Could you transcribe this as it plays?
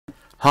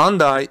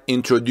Hyundai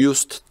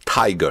introduced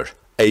Tiger,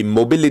 a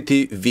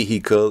mobility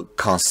vehicle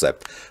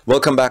concept.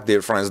 Welcome back,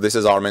 dear friends. This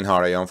is Armen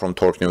Harayan from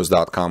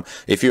torquenews.com.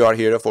 If you are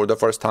here for the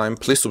first time,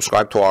 please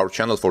subscribe to our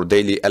channel for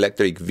daily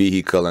electric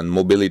vehicle and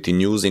mobility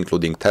news,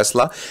 including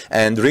Tesla,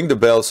 and ring the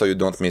bell so you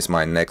don't miss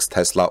my next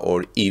Tesla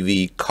or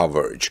EV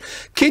coverage.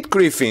 Kit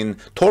Griffin,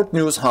 Torque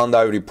News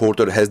Hyundai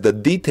reporter, has the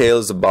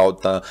details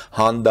about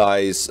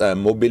Hyundai's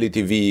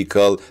mobility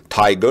vehicle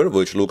Tiger,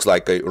 which looks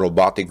like a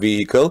robotic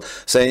vehicle,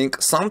 saying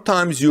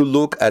sometimes you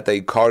look at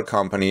a car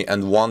company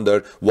and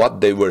wonder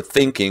what they were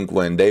thinking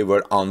when they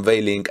were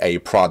unveiling a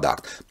product.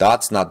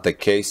 That's not the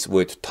case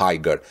with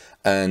Tiger,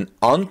 an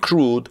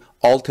uncrewed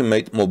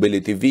ultimate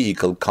mobility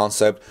vehicle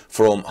concept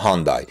from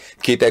Hyundai.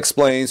 Kit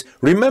explains,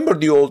 remember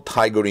the old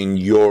Tiger in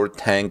your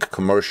tank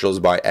commercials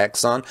by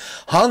Exxon?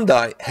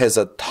 Hyundai has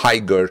a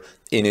Tiger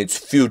in its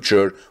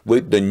future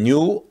with the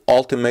new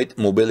ultimate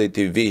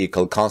mobility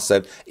vehicle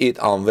concept it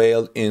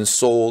unveiled in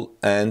Seoul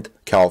and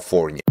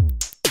California.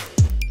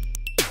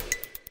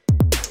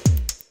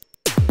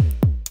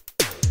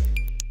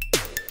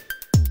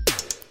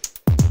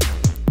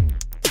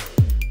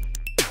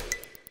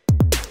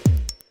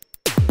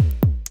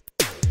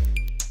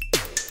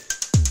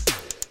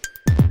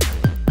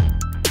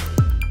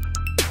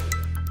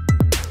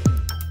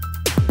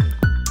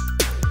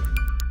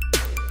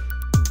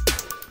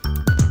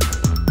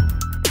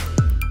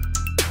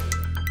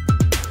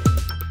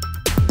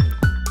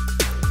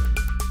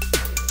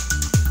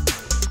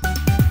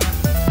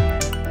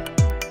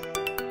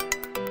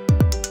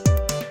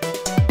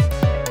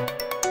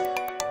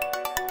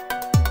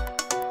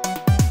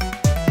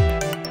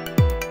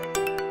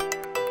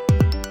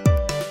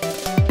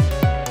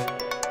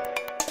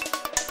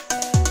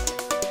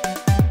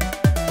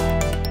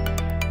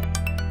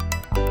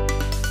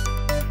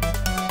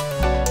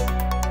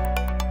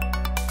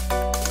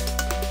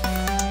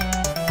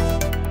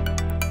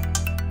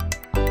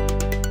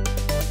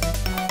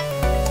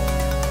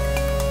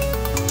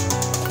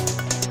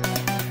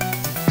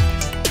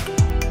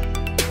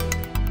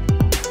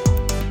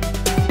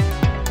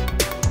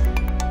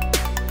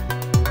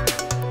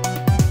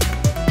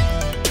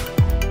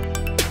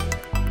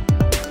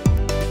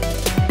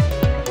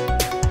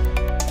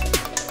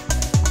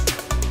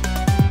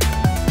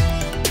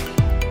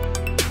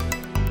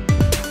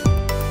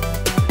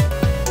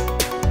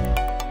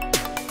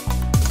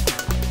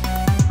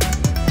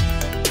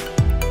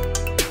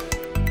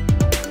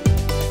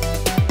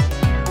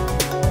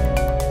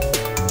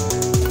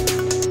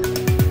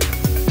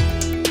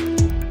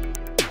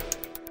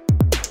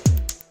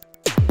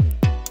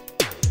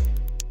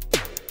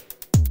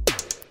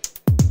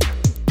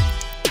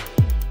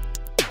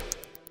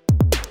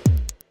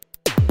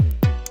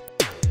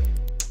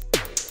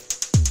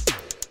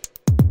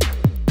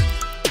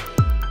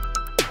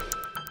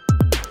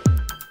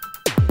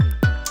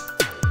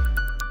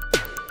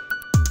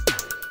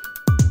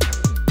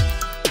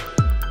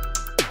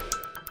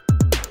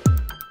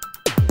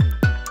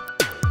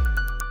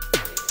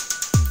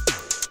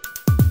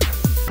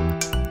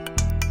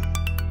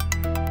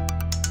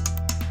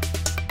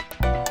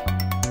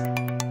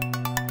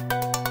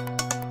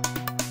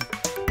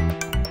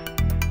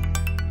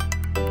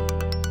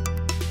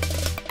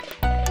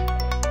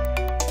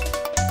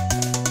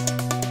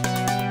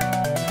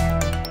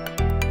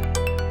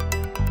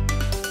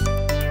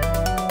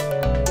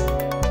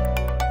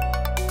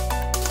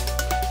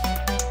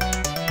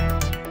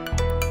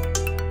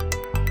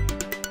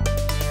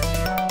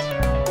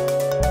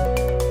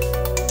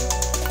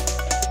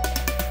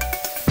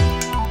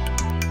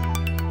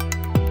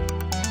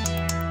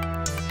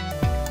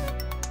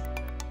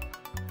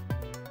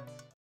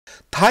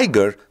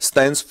 Tiger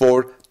stands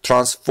for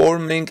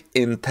Transforming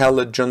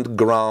Intelligent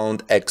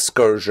Ground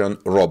Excursion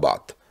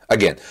Robot.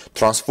 Again,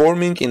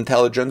 Transforming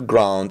Intelligent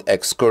Ground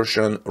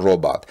Excursion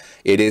Robot.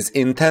 It is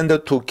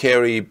intended to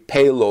carry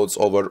payloads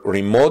over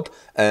remote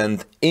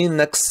and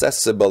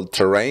inaccessible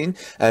terrain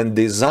and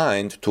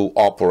designed to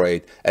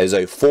operate as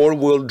a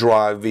four-wheel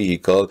drive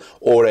vehicle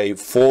or a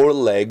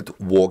four-legged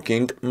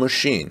walking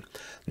machine.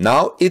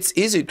 Now, it's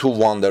easy to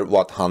wonder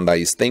what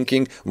Hyundai is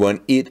thinking when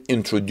it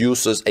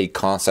introduces a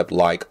concept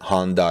like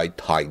Hyundai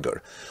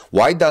Tiger.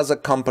 Why does a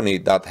company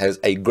that has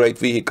a great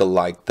vehicle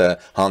like the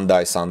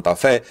Hyundai Santa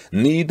Fe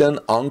need an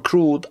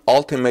uncrewed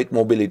ultimate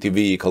mobility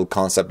vehicle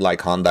concept like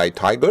Hyundai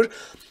Tiger?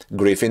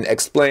 Griffin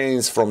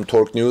explains from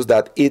Torque News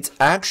that it's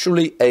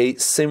actually a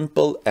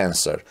simple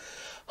answer.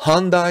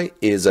 Hyundai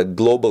is a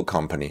global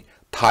company.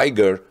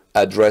 Tiger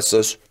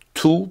addresses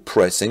two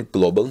pressing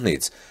global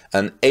needs: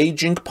 an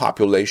aging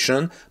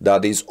population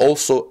that is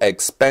also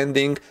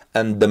expanding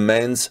and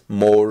demands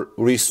more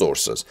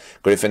resources.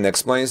 Griffin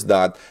explains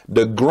that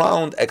the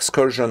ground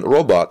excursion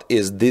robot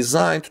is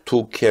designed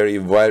to carry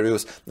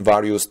various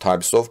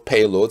types of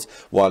payloads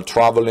while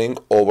traveling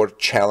over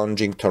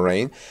challenging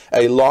terrain.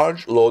 A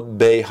large load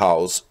bay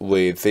house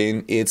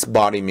within its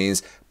body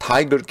means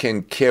Tiger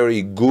can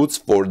carry goods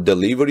for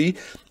delivery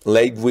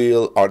Leg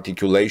wheel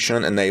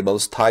articulation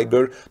enables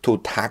Tiger to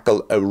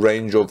tackle a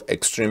range of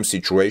extreme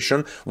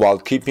situations while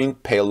keeping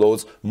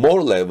payloads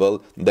more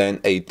level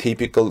than a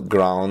typical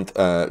ground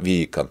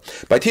vehicle.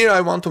 But here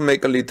I want to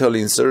make a little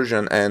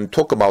insertion and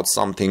talk about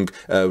something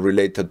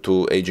related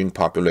to aging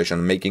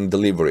population, making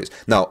deliveries.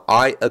 Now,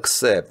 I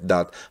accept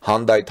that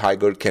Hyundai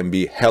Tiger can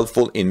be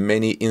helpful in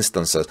many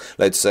instances.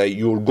 Let's say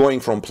you're going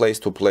from place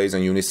to place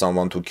and you need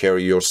someone to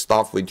carry your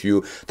stuff with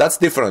you. That's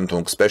different,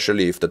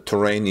 especially if the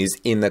terrain is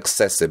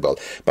inaccessible.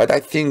 But I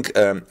think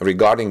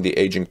regarding the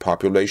aging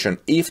population,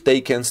 if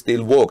they can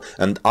still walk,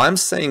 and I'm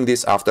saying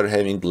this after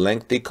having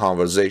lengthy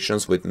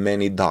conversations with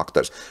many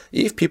doctors,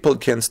 if people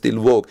can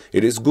still walk,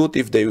 it is good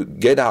if they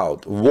get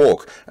out,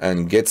 walk,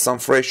 and get some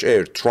fresh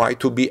air, try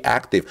to be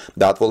active.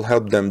 That will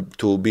help them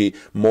to be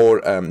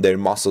more, their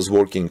muscles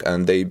working,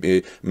 and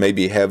they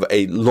maybe have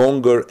a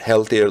longer,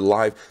 healthier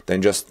life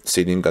than just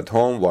sitting at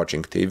home,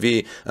 watching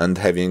TV, and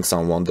having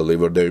someone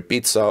deliver their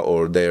pizza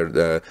or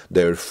their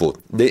food.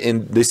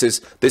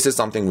 This is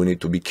something we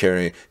need to be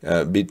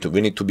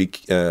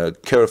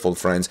careful,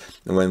 friends,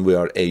 when we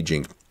are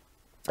aging.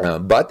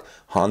 But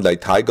Hyundai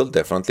Tiger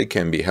definitely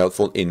can be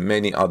helpful in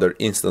many other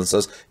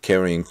instances,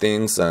 carrying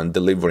things and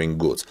delivering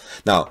goods.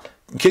 Now,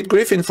 Kit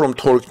Griffin from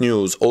Torque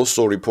News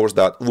also reports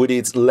that with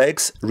its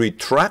legs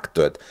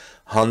retracted,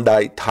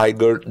 Hyundai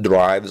Tiger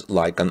drives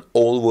like an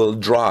all-wheel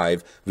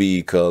drive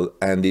vehicle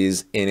and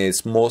is in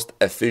its most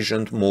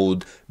efficient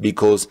mode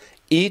because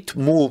it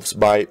moves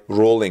by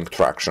rolling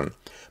traction.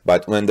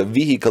 But when the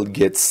vehicle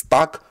gets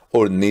stuck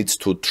or needs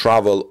to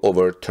travel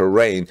over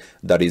terrain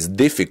that is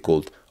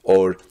difficult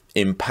or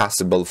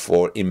impassable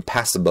for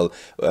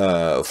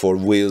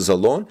wheels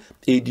alone,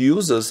 it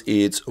uses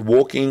its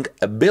walking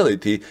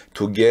ability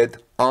to get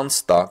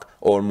unstuck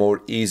or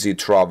more easy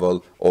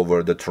travel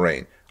over the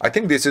terrain. I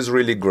think this is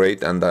really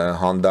great, and the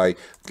Hyundai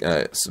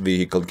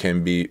vehicle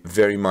can be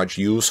very much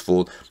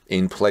useful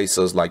in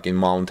places like in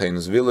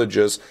mountainous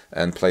villages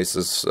and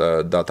places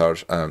that are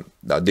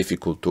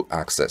difficult to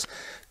access.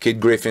 Kit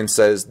Griffin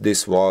says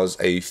this was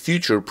a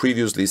feature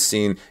previously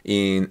seen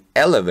in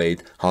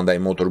Elevate,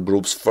 Hyundai Motor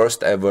Group's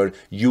first ever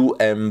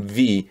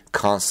UMV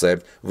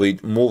concept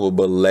with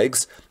movable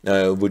legs,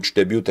 which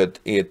debuted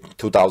at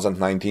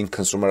 2019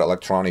 Consumer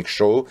Electronics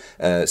Show,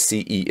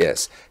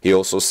 CES. He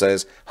also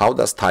says, how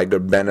does Tiger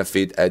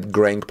benefit a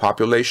graying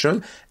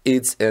population?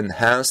 Its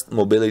enhanced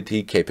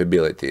mobility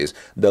capabilities.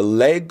 The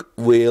leg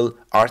wheel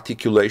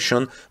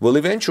articulation will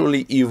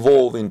eventually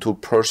evolve into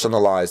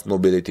personalized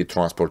mobility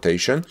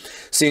transportation.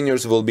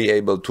 Seniors will be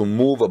able to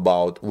move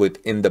about with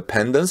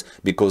independence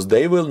because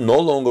they will no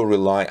longer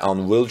rely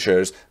on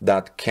wheelchairs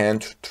that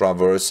can't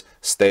traverse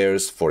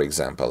stairs, for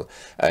example.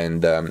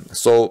 And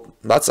so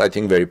that's, I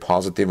think, very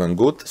positive and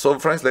good. So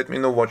friends, let me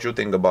know what you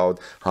think about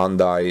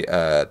Hyundai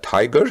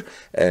Tiger,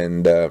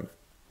 and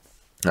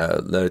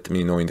let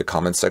me know in the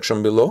comment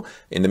section below.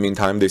 In the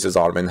meantime, this is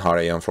Armen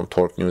Harayan from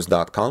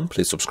TorqueNews.com.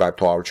 Please subscribe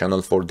to our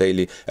channel for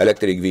daily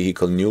electric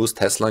vehicle news,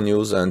 Tesla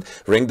news, and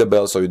ring the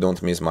bell so you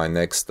don't miss my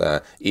next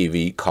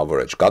EV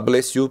coverage. God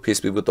bless you, peace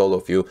be with all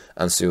of you,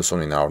 and see you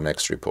soon in our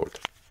next report.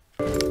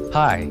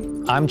 Hi,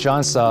 I'm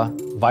John Suh,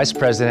 Vice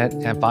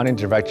President and Founding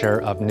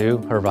Director of New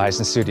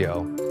Horizon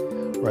Studio.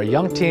 We're a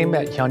young team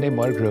at Hyundai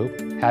Motor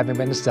Group, having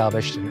been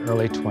established in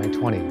early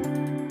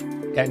 2020.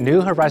 At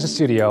New Horizon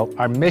Studio,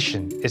 our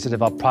mission is to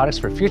develop products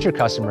for future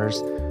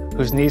customers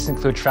whose needs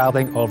include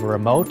traveling over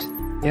remote,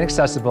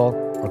 inaccessible,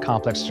 or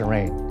complex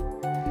terrain.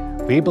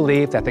 We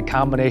believe that the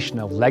combination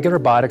of legged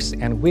robotics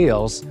and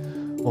wheels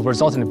will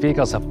result in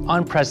vehicles of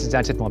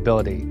unprecedented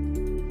mobility.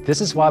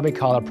 This is why we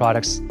call our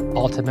products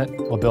Ultimate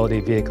Mobility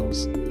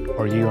Vehicles,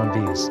 or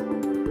UMVs.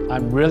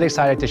 I'm really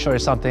excited to show you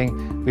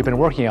something we've been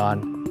working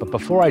on, but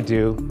before I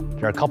do,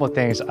 there are a couple of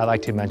things I'd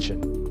like to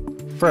mention.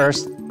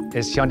 First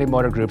is Hyundai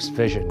Motor Group's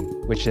vision,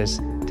 which is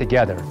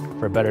Together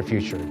for a Better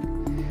Future.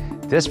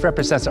 This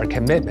represents our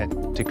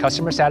commitment to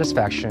customer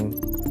satisfaction,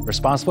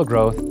 responsible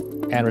growth,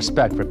 and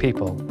respect for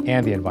people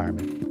and the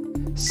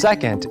environment.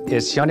 Second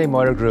is Hyundai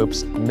Motor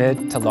Group's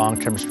mid to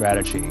long-term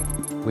strategy,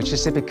 which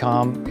is to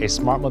become a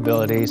smart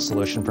mobility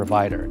solution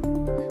provider.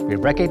 We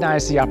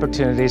recognize the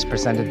opportunities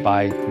presented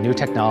by new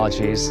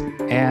technologies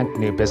and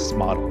new business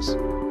models.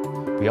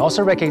 We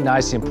also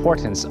recognize the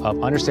importance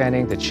of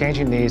understanding the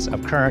changing needs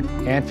of current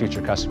and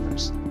future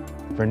customers.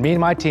 For me and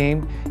my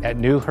team at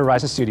New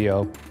Horizon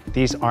Studio,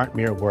 these aren't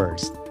mere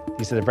words.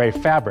 These are the very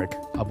fabric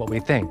of what we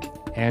think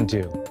and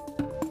do.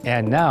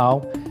 And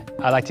now,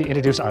 I'd like to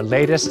introduce our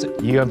latest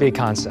UMV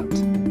concept.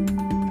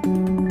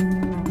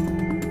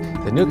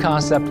 The new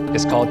concept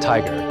is called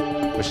Tiger,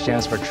 which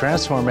stands for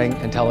Transforming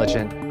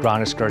Intelligent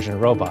Ground Excursion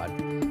Robot.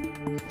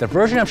 The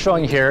version I'm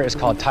showing here is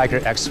called Tiger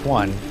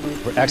X1,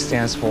 where X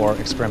stands for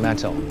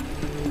experimental.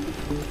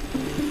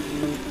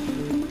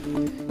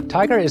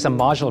 Tiger is a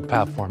modular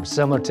platform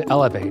similar to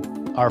Elevate,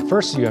 our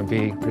first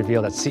UMV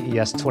revealed at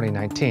CES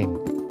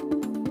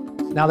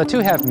 2019. Now, the two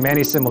have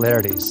many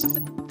similarities.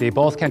 They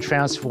both can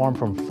transform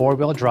from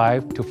four-wheel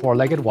drive to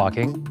four-legged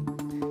walking.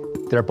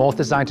 They're both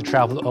designed to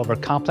travel over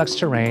complex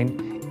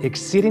terrain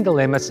exceeding the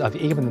limits of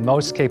even the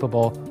most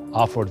capable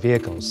off-road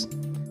vehicles.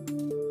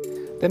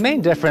 The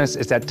main difference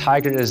is that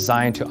Tiger is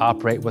designed to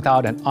operate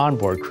without an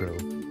onboard crew.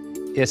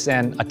 It's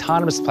an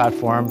autonomous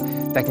platform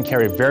that can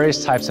carry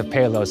various types of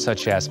payloads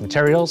such as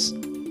materials,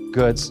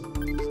 goods,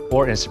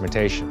 or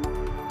instrumentation.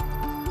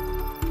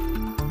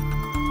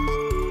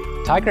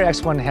 Tiger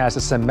X1 has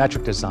a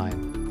symmetric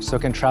design, so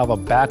it can travel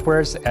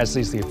backwards as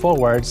easily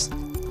forwards,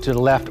 to the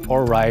left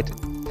or right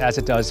as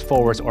it does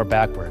forwards or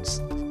backwards.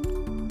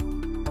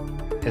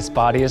 Its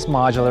body is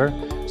modular,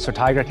 so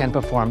Tiger can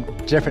perform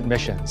different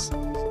missions: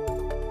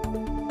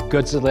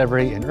 goods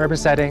delivery in urban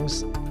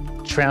settings,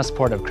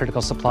 transport of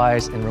critical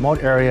supplies in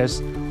remote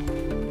areas,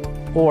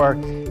 or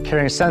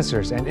carrying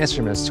sensors and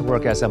instruments to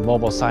work as a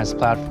mobile science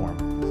platform.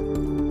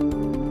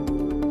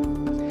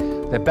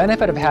 The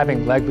benefit of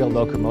having leg-wheel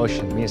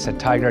locomotion means that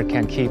Tiger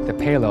can keep the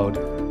payload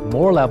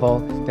more level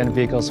than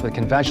vehicles with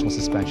conventional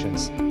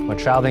suspensions when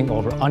traveling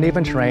over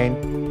uneven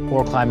terrain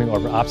or climbing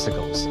over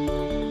obstacles.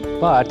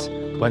 But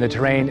when the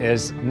terrain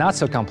is not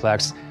so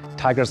complex,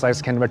 Tiger's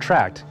legs can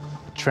retract,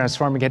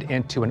 transforming it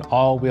into an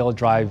all-wheel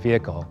drive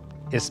vehicle,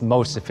 its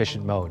most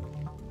efficient mode.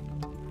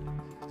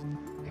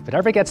 If it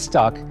ever gets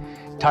stuck,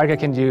 Tiger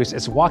can use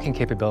its walking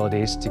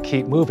capabilities to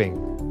keep moving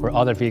where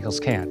other vehicles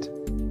can't.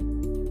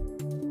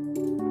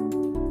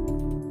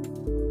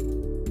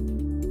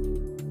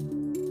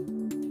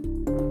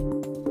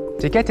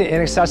 To get to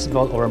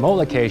inaccessible or remote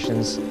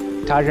locations,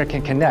 Tiger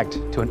can connect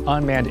to an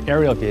unmanned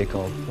aerial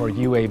vehicle, or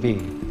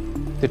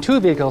UAV. The two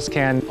vehicles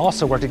can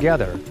also work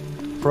together.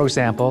 For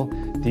example,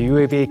 the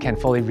UAV can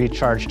fully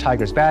recharge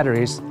Tiger's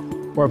batteries,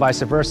 or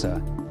vice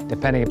versa,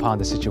 depending upon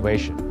the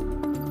situation.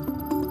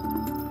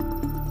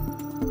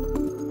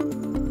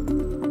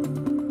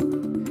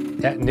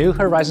 At New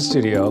Horizons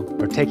Studio,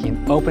 we're taking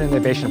an open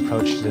innovation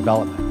approach to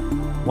development.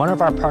 One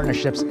of our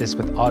partnerships is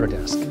with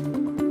Autodesk.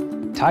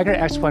 Tiger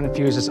X1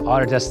 fuses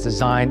Autodesk's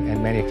design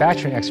and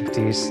manufacturing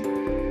expertise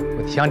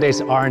with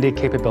Hyundai's R&D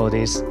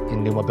capabilities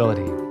in new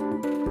mobility.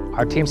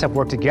 Our teams have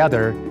worked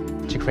together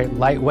to create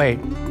lightweight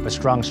but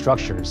strong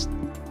structures.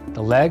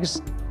 The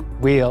legs,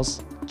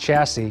 wheels,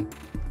 chassis,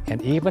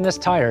 and even its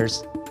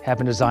tires have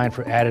been designed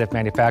for additive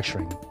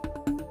manufacturing.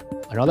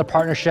 Another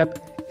partnership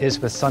is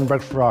with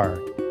Sundberg Farrar,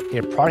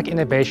 a product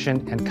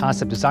innovation and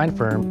concept design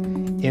firm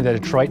in the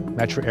Detroit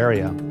metro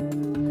area.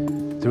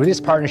 Through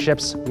these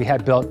partnerships, we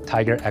have built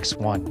Tiger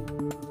X1.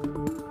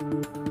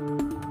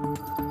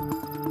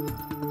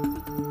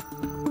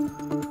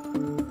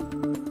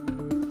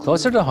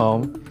 Closer to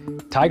home,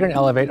 Tiger and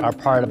Elevate are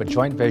part of a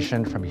joint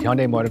vision from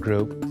Hyundai Motor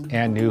Group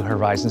and New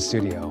Horizons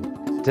Studio.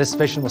 This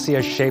vision will see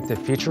us shape the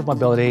future of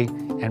mobility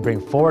and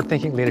bring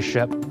forward-thinking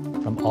leadership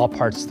from all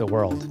parts of the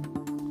world.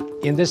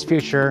 In this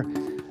future,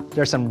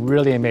 there are some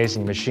really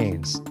amazing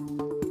machines.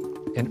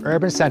 In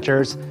urban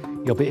centers,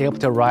 you'll be able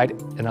to ride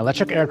an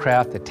electric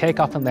aircraft that take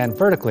off and land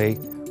vertically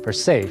for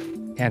safe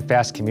and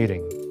fast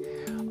commuting.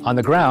 On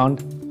the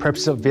ground,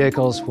 purpose-built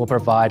vehicles will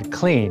provide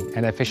clean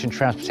and efficient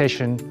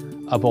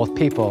transportation of both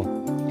people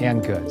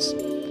and goods.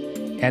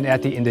 And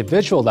at the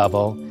individual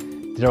level,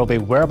 there will be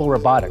wearable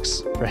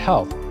robotics for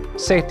health,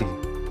 safety,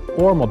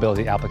 or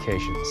mobility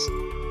applications.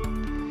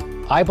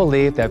 I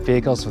believe that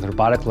vehicles with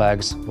robotic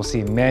legs will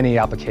see many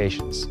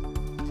applications.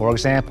 For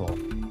example,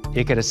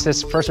 it could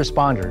assist first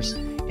responders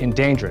in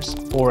dangerous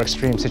or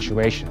extreme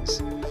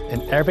situations.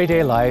 In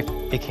everyday life,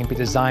 it can be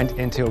designed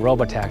into a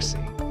robotaxi.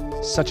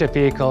 Such a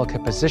vehicle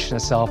could position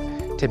itself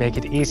to make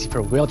it easy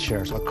for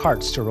wheelchairs or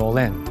carts to roll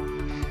in.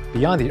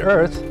 Beyond the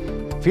Earth,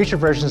 future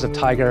versions of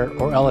Tiger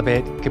or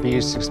Elevate could be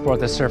used to explore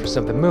the surface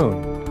of the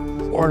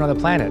moon or another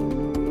planet.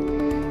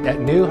 At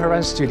New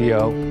Horizons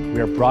Studio, we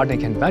are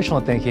broadening conventional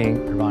thinking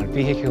around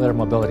vehicular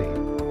mobility.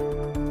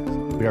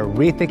 We are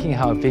rethinking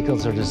how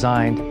vehicles are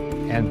designed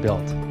and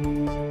built.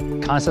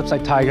 Concepts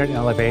like Tiger and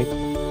Elevate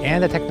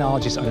and the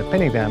technologies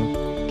underpinning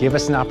them give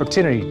us an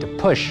opportunity to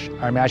push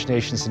our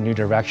imaginations in new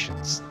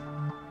directions.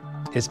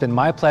 It's been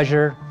my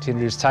pleasure to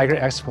introduce Tiger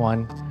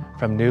X1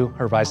 from New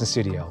Horizons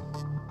Studio.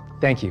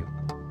 Thank you.